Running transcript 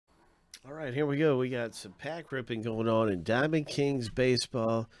All right, here we go. We got some pack ripping going on in Diamond Kings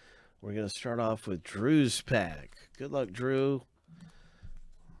baseball. We're going to start off with Drew's pack. Good luck, Drew.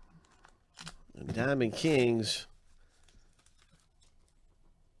 And Diamond Kings.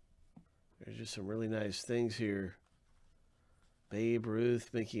 There's just some really nice things here. Babe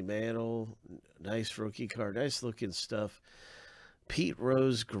Ruth, Mickey Mantle, nice rookie card, nice looking stuff. Pete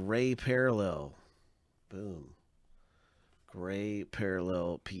Rose Gray Parallel. Boom. Gray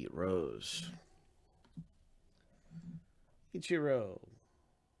Parallel Pete Rose. Ichiro.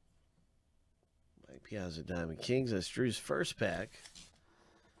 Mike Piazza Diamond Kings. That's Drew's first pack.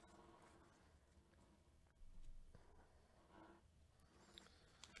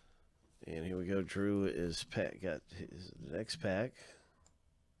 And here we go. Drew is got his next pack.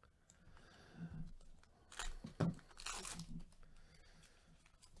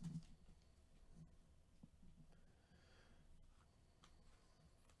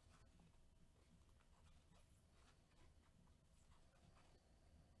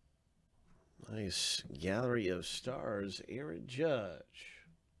 Nice Gallery of Stars, Aaron Judge.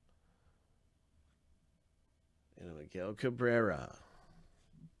 And Miguel Cabrera.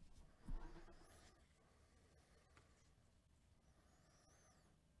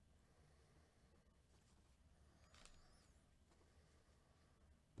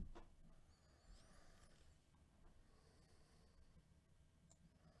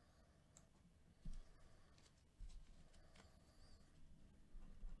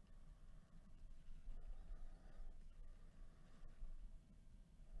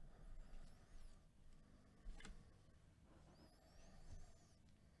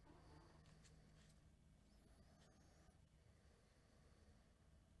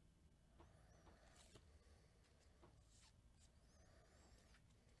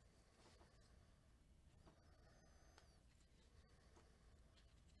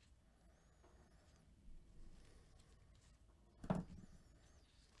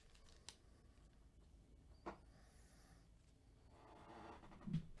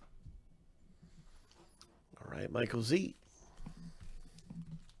 All right, Michael Z.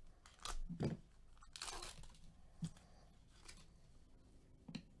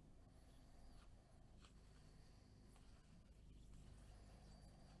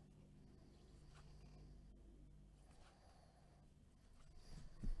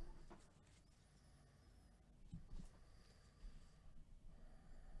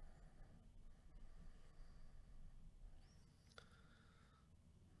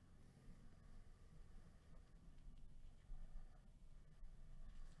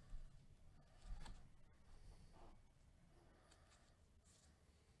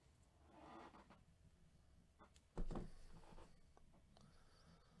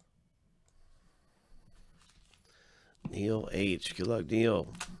 Neil H. Good luck,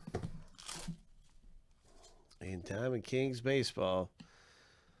 Neil. And Diamond Kings baseball.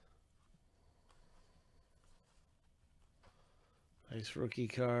 Nice rookie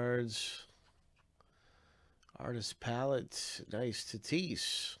cards. Artist palette. Nice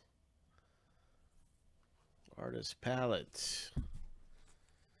Tatis. Artist palette.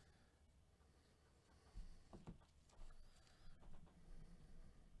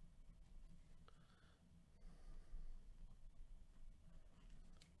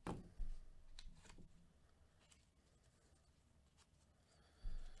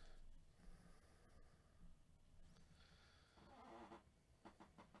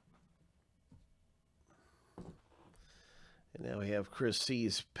 And now we have Chris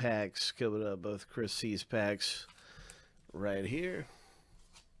C's packs coming up. Both Chris C's packs right here.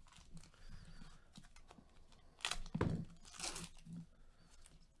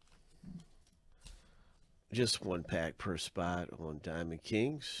 Just one pack per spot on Diamond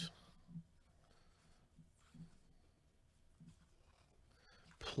Kings.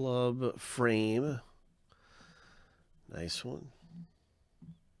 Plum Frame. Nice one.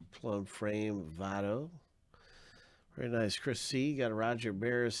 Plum Frame Votto. Very nice. Chris C. Got a Roger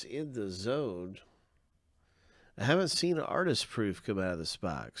Maris in the zone. I haven't seen an artist proof come out of this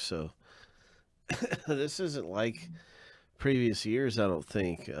box, so this isn't like previous years, I don't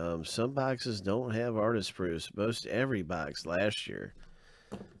think. Some boxes don't have artist proofs. Most every box last year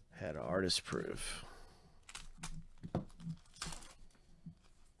had an artist proof.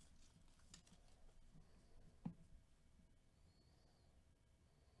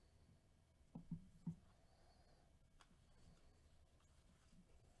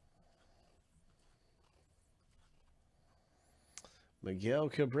 Miguel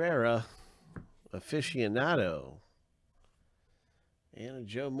Cabrera, aficionado. And a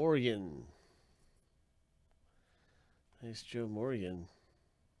Joe Morgan. Nice Joe Morgan.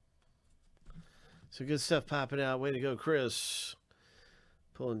 So good stuff popping out. Way to go, Chris.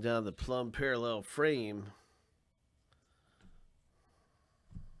 Pulling down the plum parallel frame.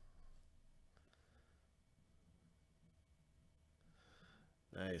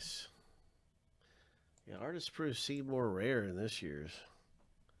 Nice. Yeah, artist proofs seem more rare in this year's.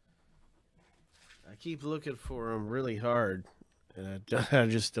 I keep looking for them really hard, and I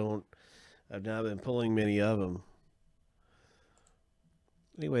just don't. I've not been pulling many of them.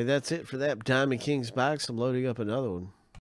 Anyway, that's it for that Diamond Kings box. I'm loading up another one.